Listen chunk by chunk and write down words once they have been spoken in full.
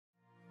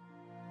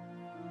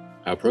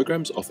Our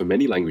programs offer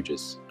many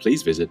languages.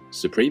 Please visit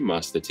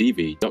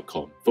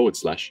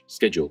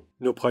suprememastertv.com/schedule.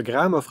 Nos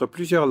programas offrent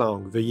plusieurs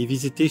langues. Veuillez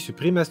visiter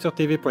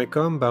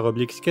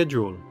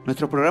suprememastertv.com/schedule.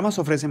 Nuestros programas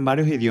ofrecen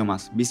varios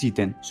idiomas.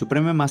 Visiten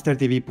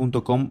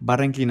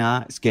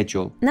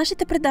suprememastertv.com/schedule.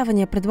 Нашите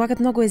предавания предлагат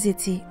много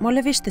езици.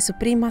 Моля вижте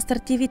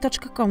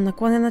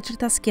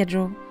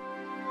suprememastertv.com/schedule.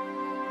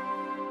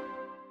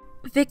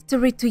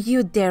 Victory to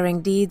you,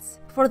 daring deeds,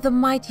 for the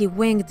mighty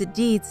winged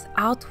deeds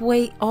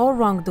outweigh all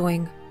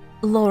wrongdoing.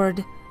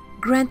 Lord,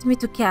 grant me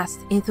to cast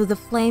into the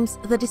flames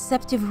the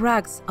deceptive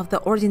rags of the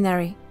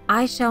ordinary.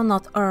 I shall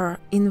not err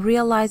in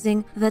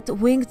realizing that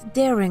winged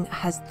daring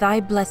has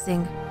thy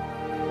blessing.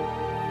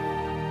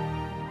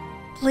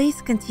 Please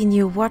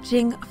continue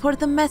watching for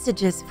the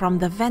messages from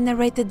the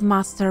venerated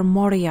Master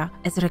Moria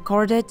as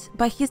recorded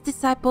by his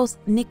disciples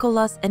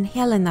Nicholas and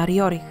Helena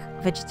Roerich,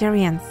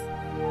 vegetarians.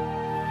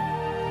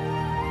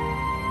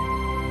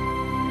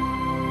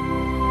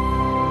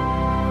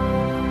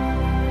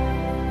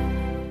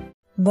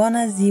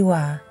 Bună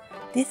ziua!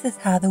 This is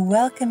how the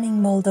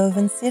welcoming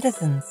Moldovan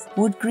citizens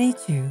would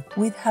greet you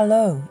with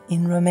hello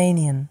in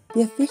Romanian,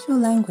 the official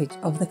language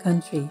of the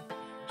country.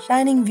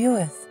 Shining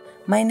viewers,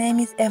 my name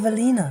is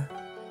Helena.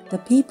 The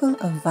people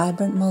of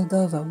vibrant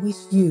Moldova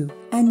wish you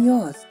and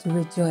yours to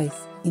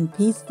rejoice in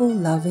peaceful,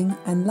 loving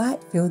and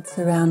light-filled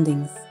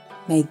surroundings.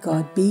 May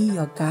God be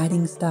your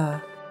guiding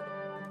star.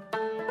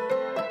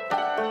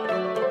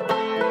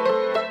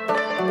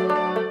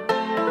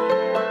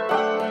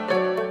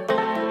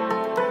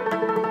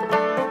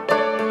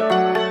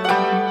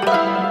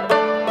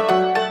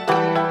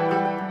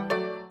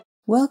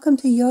 Welcome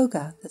to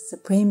Yoga, the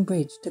Supreme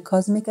Bridge to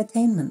Cosmic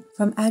Attainment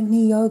from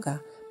Agni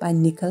Yoga by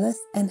Nicholas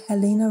and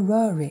Helena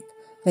Roerich,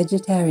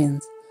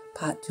 vegetarians,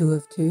 part 2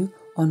 of 2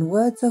 on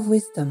Words of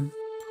Wisdom.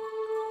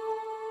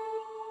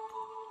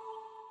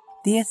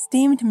 The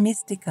esteemed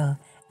mystical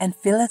and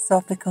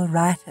philosophical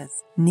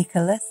writers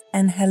Nicholas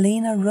and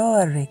Helena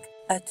Roerich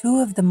are two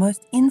of the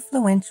most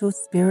influential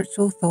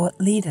spiritual thought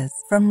leaders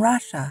from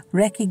Russia,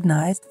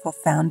 recognized for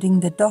founding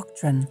the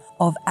doctrine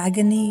of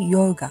Agni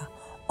Yoga,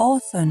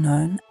 also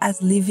known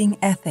as living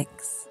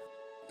ethics,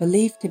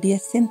 believed to be a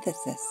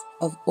synthesis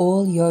of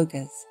all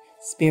yogas,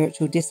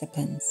 spiritual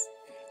disciplines.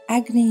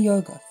 Agni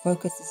Yoga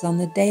focuses on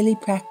the daily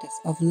practice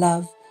of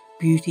love,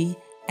 beauty,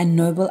 and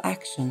noble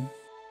action.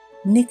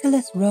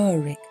 Nicholas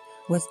Roerich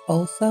was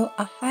also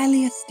a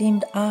highly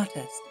esteemed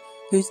artist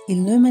whose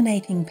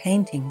illuminating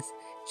paintings,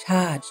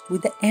 charged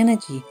with the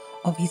energy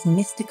of his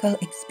mystical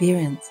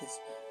experiences,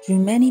 drew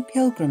many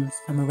pilgrims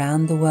from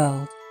around the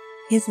world.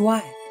 His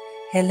wife,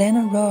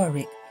 Helena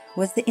Roerich,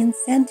 was the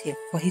incentive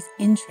for his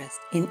interest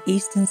in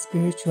Eastern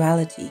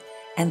spirituality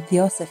and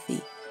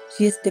theosophy.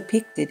 She is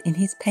depicted in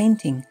his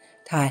painting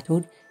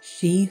titled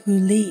She Who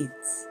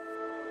Leads.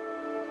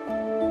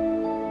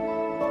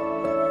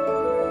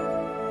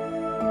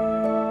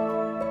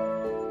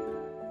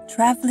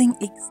 Traveling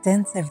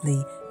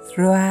extensively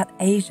throughout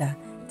Asia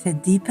to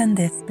deepen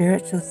their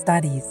spiritual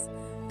studies,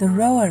 the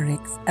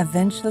Roerichs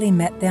eventually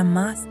met their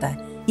master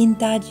in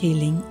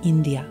Darjeeling,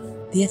 India.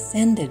 The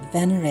ascended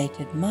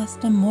venerated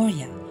Master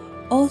Moria,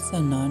 also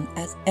known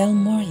as El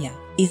Moria,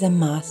 is a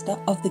master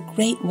of the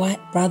Great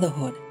White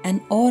Brotherhood, an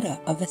order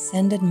of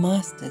ascended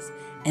masters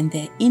and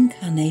their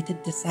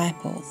incarnated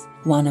disciples,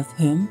 one of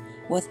whom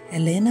was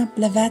Helena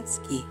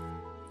Blavatsky.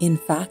 In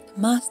fact,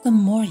 Master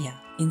Moria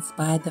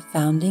inspired the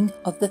founding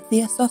of the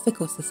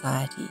Theosophical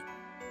Society,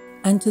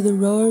 and to the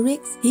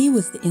Roerichs he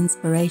was the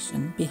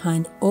inspiration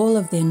behind all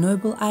of their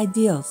noble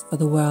ideals for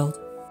the world.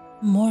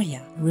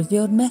 Moria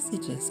revealed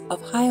messages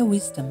of higher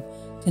wisdom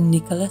to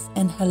Nicholas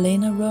and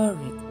Helena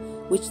Roerich,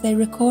 which they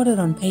recorded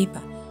on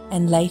paper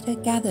and later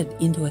gathered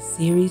into a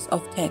series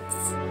of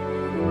texts.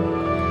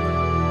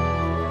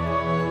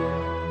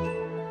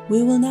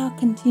 We will now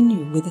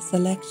continue with a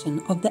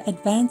selection of the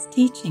advanced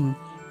teaching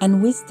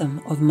and wisdom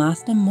of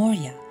Master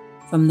Moria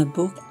from the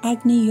book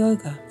Agni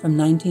Yoga from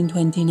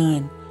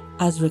 1929,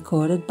 as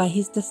recorded by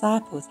his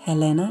disciples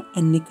Helena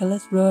and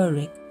Nicholas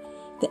Roerich.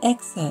 The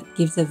excerpt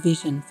gives a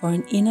vision for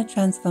an inner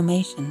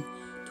transformation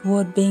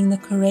toward being the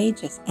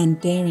courageous and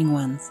daring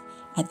ones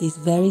at this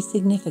very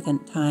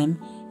significant time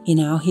in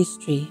our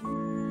history.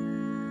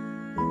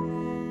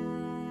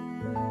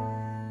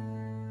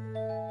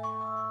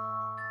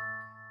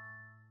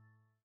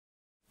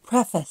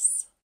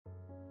 Preface.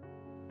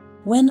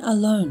 When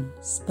alone,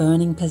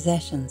 spurning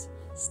possessions,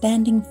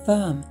 standing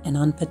firm and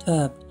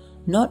unperturbed,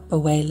 not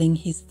bewailing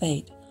his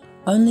fate,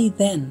 only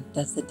then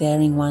does the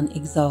daring one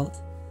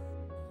exult.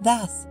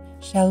 Thus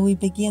shall we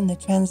begin the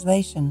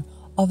translation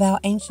of our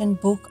ancient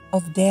book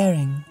of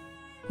daring.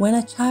 When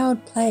a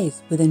child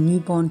plays with a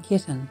newborn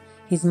kitten,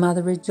 his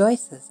mother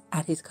rejoices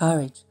at his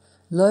courage,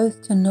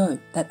 loath to note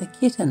that the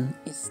kitten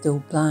is still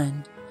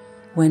blind.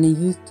 When a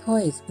youth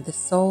toys with the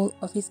soul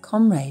of his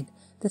comrade,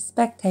 the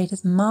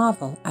spectators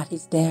marvel at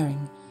his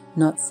daring,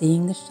 not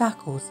seeing the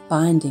shackles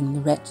binding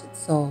the wretched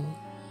soul.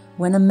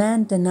 When a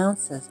man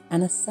denounces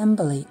an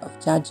assembly of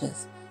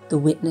judges, the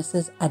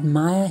witnesses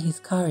admire his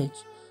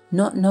courage,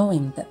 not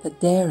knowing that the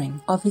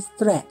daring of his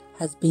threat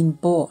has been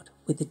bought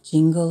with a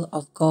jingle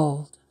of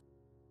gold.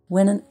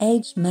 When an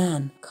aged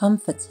man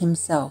comforts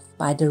himself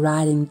by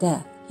deriding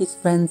death, his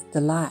friends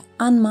delight,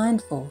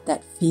 unmindful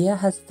that fear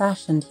has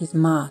fashioned his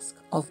mask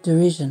of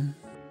derision.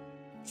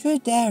 True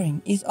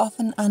daring is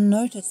often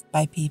unnoticed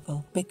by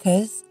people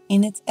because,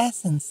 in its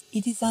essence,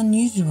 it is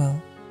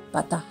unusual,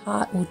 but the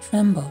heart will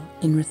tremble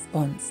in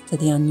response to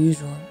the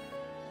unusual.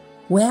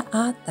 Where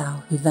art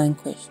thou who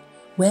vanquished?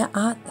 Where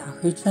art thou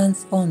who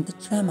transformed the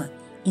tremor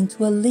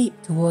into a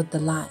leap toward the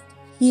light?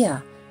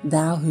 Here,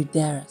 thou who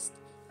darest,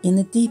 in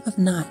the deep of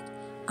night,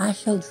 I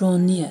shall draw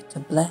near to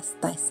bless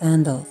thy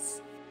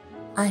sandals.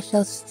 I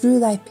shall strew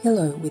thy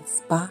pillow with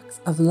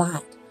sparks of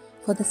light,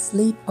 for the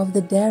sleep of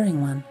the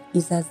daring one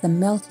is as the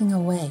melting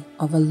away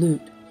of a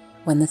lute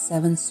when the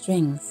 7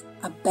 strings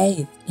are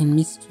bathed in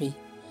mystery.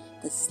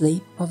 The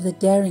sleep of the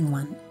daring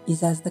one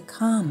is as the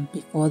calm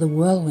before the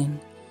whirlwind,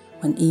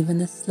 when even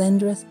the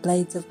slenderest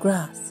blades of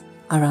grass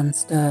are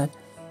unstirred.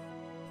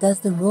 Does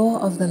the roar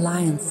of the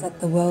lion set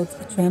the worlds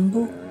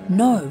a-tremble?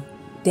 No!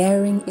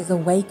 Daring is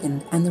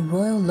awakened and the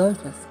royal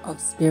lotus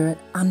of spirit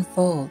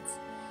unfolds.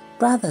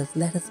 Brothers,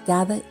 let us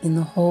gather in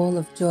the hall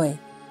of joy.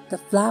 The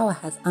flower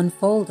has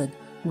unfolded,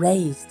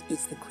 raised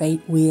is the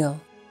great wheel.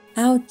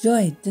 Our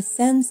joy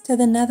descends to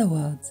the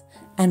netherworlds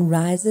and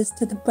rises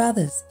to the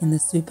brothers in the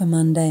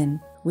supermundane.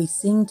 We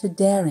sing to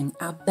daring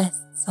our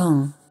best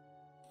song.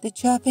 The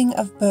chirping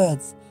of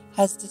birds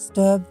has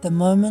disturbed the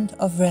moment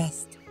of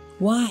rest.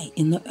 Why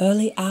in the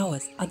early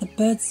hours are the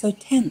birds so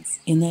tense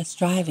in their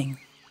striving?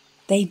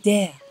 They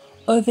dare,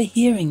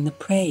 overhearing the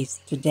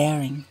praise to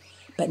daring,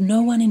 but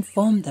no one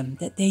informed them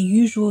that their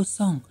usual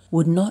song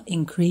would not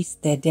increase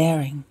their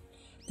daring.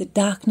 The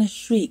darkness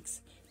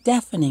shrieks,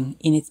 deafening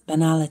in its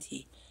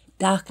banality.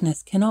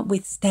 Darkness cannot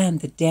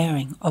withstand the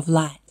daring of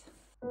light.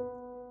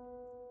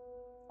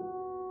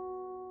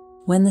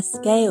 When the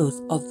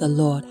scales of the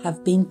Lord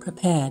have been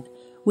prepared,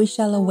 we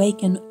shall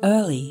awaken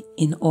early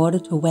in order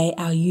to weigh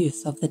our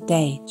use of the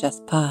day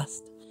just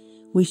past.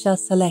 We shall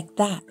select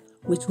that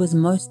which was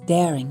most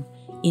daring,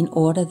 in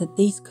order that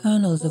these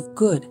kernels of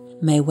good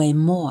may weigh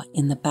more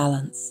in the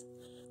balance.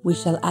 We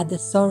shall add the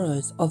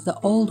sorrows of the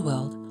old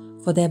world,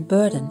 for their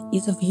burden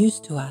is of use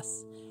to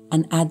us,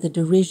 and add the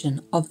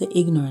derision of the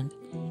ignorant.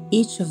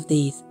 Each of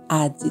these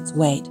adds its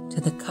weight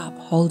to the cup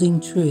holding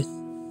truth.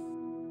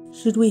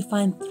 Should we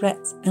find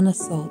threats and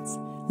assaults,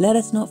 let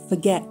us not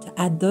forget to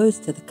add those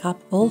to the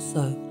cup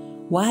also.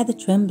 Why the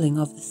trembling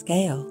of the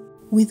scale?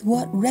 With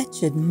what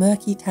wretched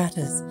murky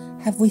tatters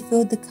have we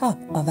filled the cup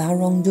of our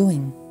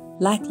wrongdoing?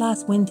 Like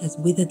last winter's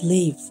withered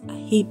leaves are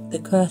heaped the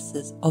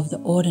curses of the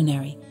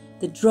ordinary,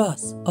 the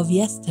dross of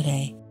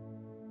yesterday.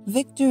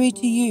 Victory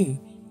to you,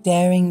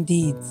 daring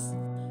deeds,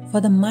 for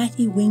the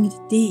mighty winged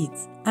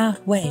deeds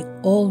outweigh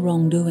all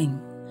wrongdoing.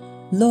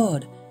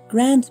 Lord,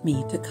 grant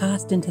me to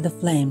cast into the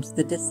flames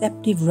the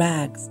deceptive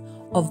rags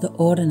of the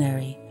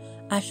ordinary.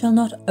 I shall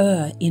not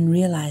err in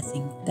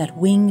realizing that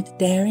winged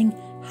daring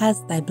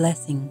has thy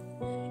blessing.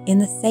 In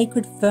the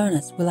sacred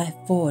furnace will I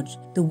forge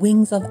the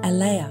wings of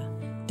Alea,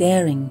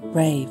 daring,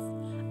 brave.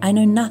 I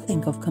know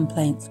nothing of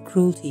complaints,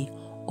 cruelty,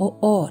 or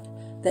aught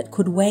that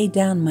could weigh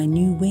down my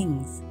new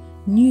wings.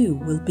 New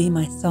will be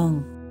my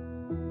song.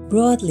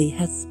 Broadly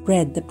has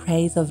spread the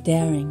praise of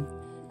daring.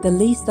 The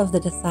least of the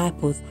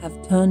disciples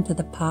have turned to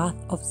the path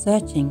of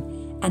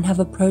searching and have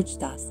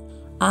approached us,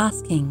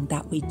 asking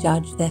that we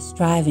judge their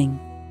striving.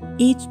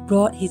 Each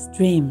brought his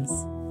dreams.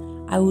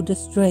 I will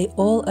destroy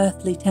all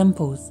earthly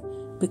temples,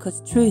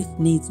 because truth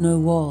needs no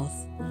walls.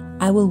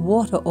 I will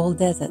water all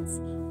deserts.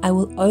 I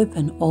will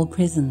open all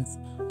prisons.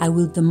 I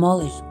will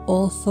demolish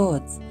all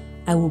swords.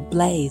 I will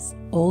blaze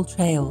all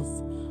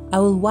trails. I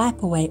will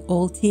wipe away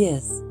all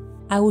tears.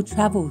 I will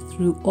travel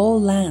through all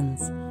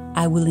lands.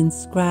 I will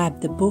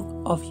inscribe the book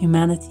of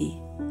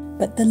humanity.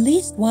 But the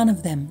least one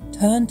of them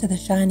turned to the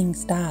shining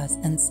stars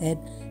and said,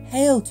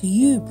 "Hail to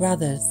you,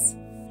 brothers!"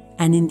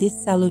 And in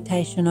this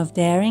salutation of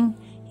daring,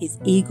 his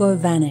ego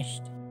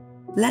vanished.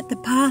 Let the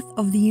path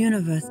of the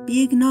universe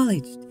be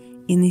acknowledged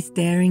in this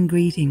daring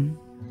greeting.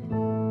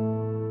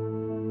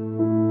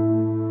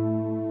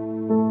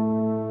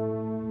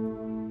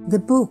 The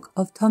book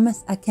of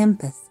Thomas à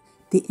Kempis,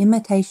 The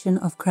Imitation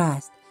of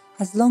Christ,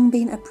 has long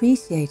been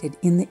appreciated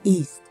in the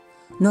East,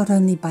 not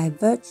only by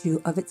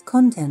virtue of its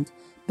content,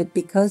 but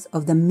because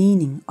of the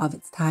meaning of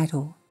its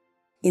title.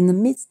 In the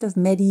midst of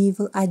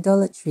medieval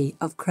idolatry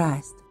of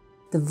Christ,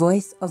 the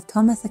voice of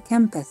Thomas à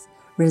Kempis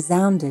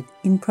resounded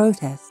in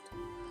protest.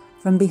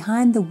 From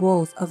behind the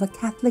walls of a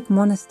Catholic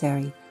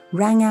monastery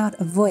rang out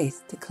a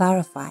voice to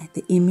clarify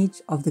the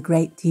image of the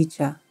great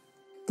teacher.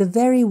 The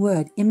very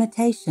word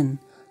imitation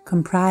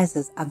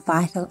comprises a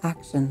vital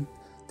action.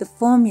 The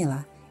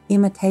formula,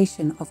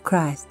 imitation of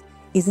Christ,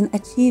 is an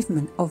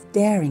achievement of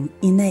daring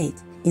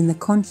innate in the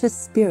conscious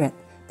spirit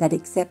that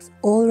accepts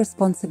all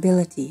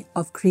responsibility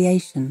of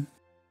creation.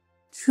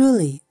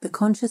 Truly, the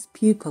conscious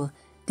pupil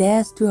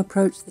dares to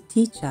approach the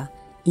teacher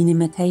in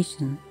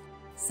imitation.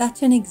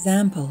 Such an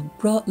example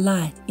brought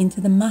light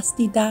into the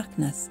musty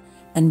darkness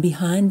and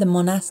behind the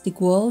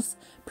monastic walls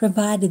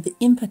provided the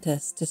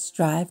impetus to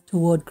strive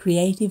toward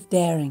creative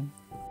daring.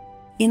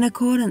 In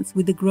accordance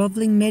with the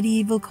groveling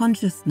medieval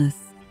consciousness,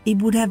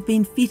 it would have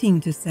been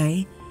fitting to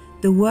say,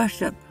 the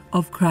worship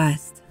of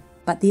Christ.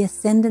 But the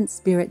ascendant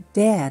spirit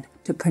dared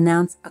to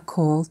pronounce a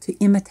call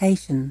to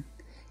imitation.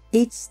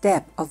 Each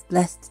step of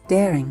blessed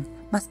daring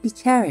must be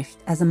cherished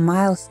as a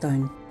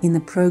milestone in the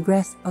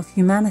progress of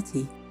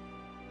humanity.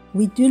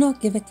 We do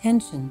not give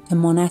attention to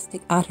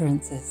monastic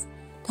utterances.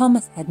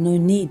 Thomas had no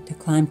need to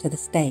climb to the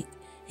stake.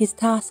 His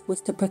task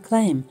was to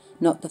proclaim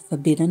not the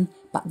forbidden,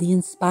 but the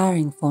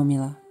inspiring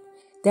formula.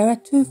 There are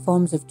two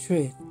forms of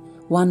truth.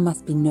 One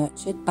must be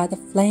nurtured by the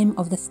flame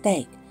of the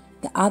stake.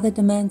 The other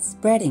demands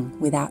spreading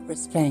without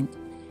restraint.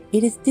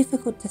 It is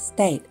difficult to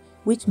state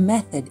which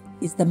method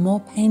is the more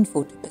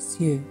painful to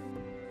pursue.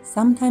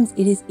 Sometimes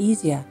it is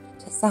easier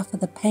to suffer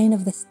the pain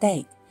of the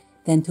stake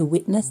than to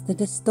witness the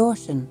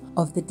distortion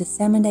of the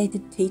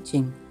disseminated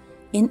teaching.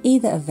 In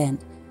either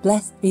event,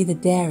 blessed be the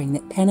daring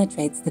that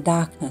penetrates the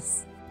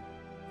darkness.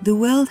 The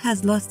world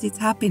has lost its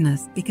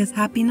happiness because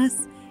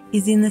happiness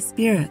is in the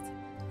spirit.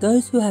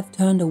 Those who have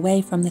turned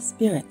away from the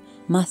spirit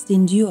must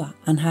endure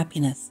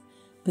unhappiness,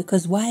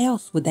 because why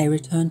else would they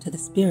return to the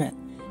spirit?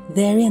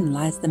 Therein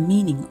lies the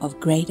meaning of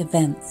great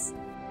events.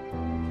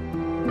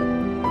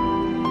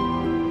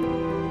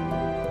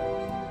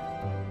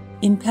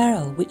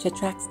 Imperil, which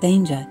attracts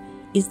danger,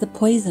 is the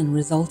poison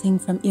resulting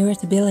from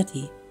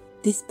irritability.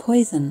 This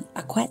poison,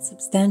 a quite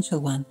substantial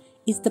one,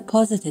 is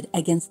deposited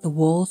against the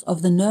walls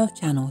of the nerve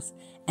channels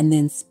and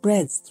then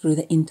spreads through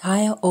the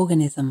entire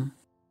organism.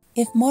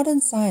 If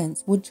modern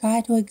science would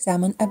try to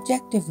examine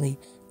objectively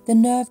the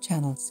nerve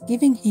channels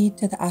giving heed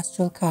to the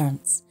astral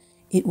currents,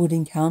 it would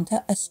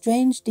encounter a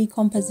strange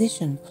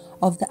decomposition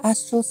of the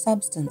astral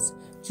substance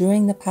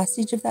during the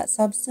passage of that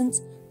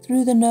substance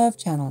through the nerve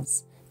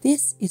channels.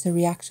 This is a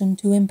reaction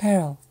to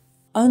imperil.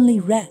 Only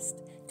rest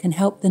can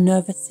help the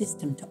nervous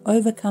system to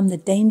overcome the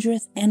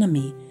dangerous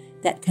enemy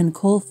that can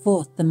call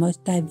forth the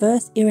most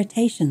diverse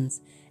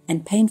irritations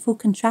and painful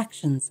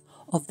contractions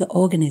of the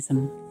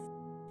organism.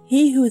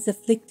 He who is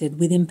afflicted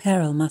with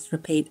imperil must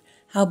repeat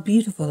how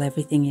beautiful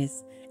everything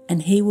is,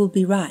 and he will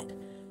be right,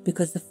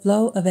 because the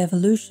flow of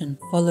evolution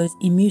follows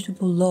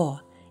immutable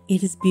law.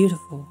 It is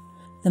beautiful.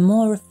 The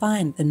more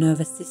refined the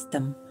nervous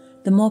system,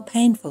 the more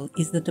painful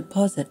is the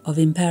deposit of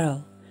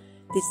imperil.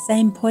 This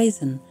same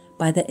poison,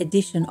 by the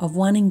addition of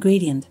one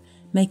ingredient,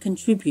 may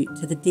contribute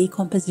to the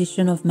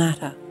decomposition of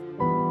matter.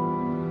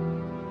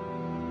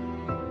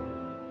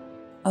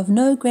 Of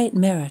no great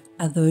merit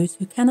are those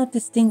who cannot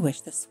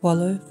distinguish the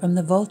swallow from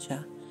the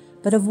vulture,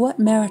 but of what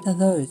merit are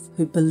those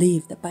who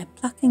believe that by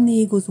plucking the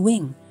eagle's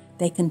wing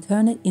they can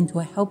turn it into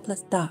a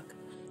helpless duck?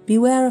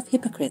 Beware of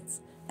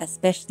hypocrites,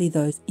 especially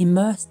those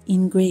immersed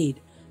in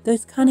greed,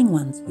 those cunning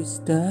ones who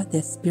stir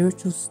their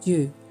spiritual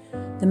stew.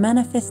 The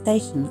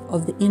manifestation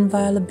of the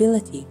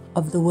inviolability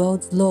of the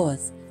world's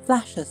laws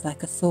flashes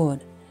like a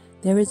sword.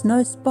 There is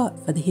no spot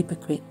for the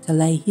hypocrite to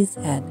lay his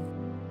head.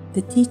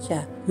 The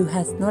teacher who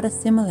has not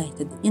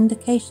assimilated the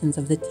indications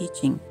of the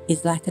teaching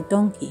is like a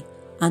donkey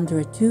under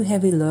a too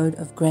heavy load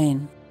of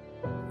grain.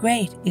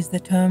 Great is the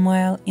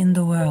turmoil in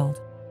the world.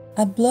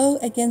 A blow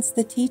against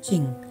the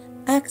teaching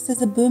acts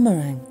as a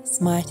boomerang,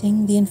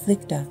 smiting the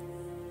inflictor.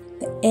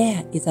 The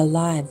air is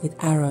alive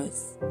with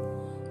arrows.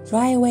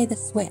 Dry away the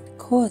sweat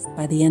caused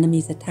by the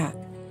enemy's attack.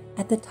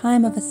 At the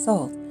time of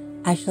assault,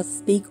 I shall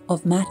speak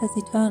of matters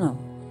eternal.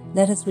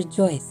 Let us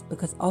rejoice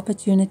because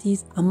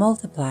opportunities are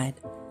multiplied.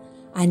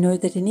 I know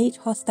that in each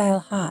hostile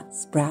heart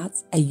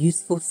sprouts a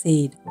useful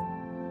seed.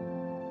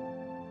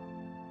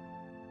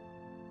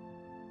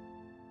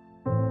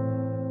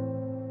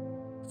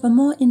 For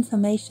more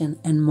information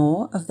and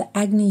more of the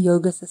Agni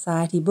Yoga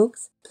Society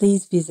books,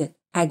 please visit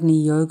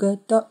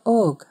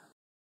agniyoga.org.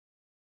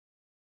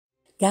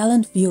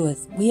 Gallant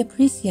viewers, we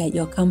appreciate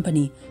your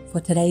company for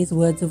today's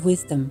words of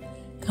wisdom.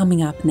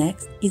 Coming up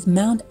next is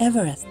Mount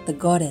Everest, the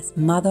goddess,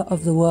 mother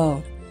of the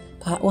world,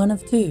 part 1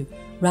 of 2,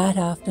 right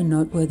after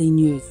noteworthy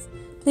news.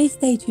 Please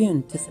stay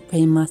tuned to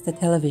Supreme Master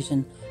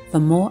Television for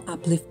more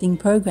uplifting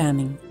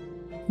programming.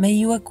 May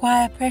you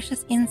acquire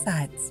precious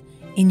insights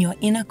in your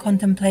inner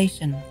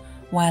contemplation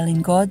while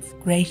in God's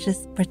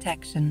gracious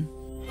protection.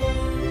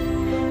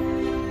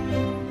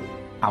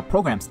 Our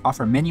programs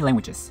offer many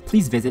languages.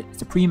 Please visit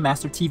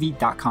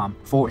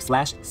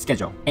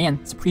suprememastertv.com/schedule and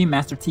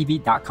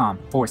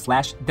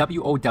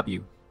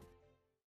suprememastertv.com/WOW.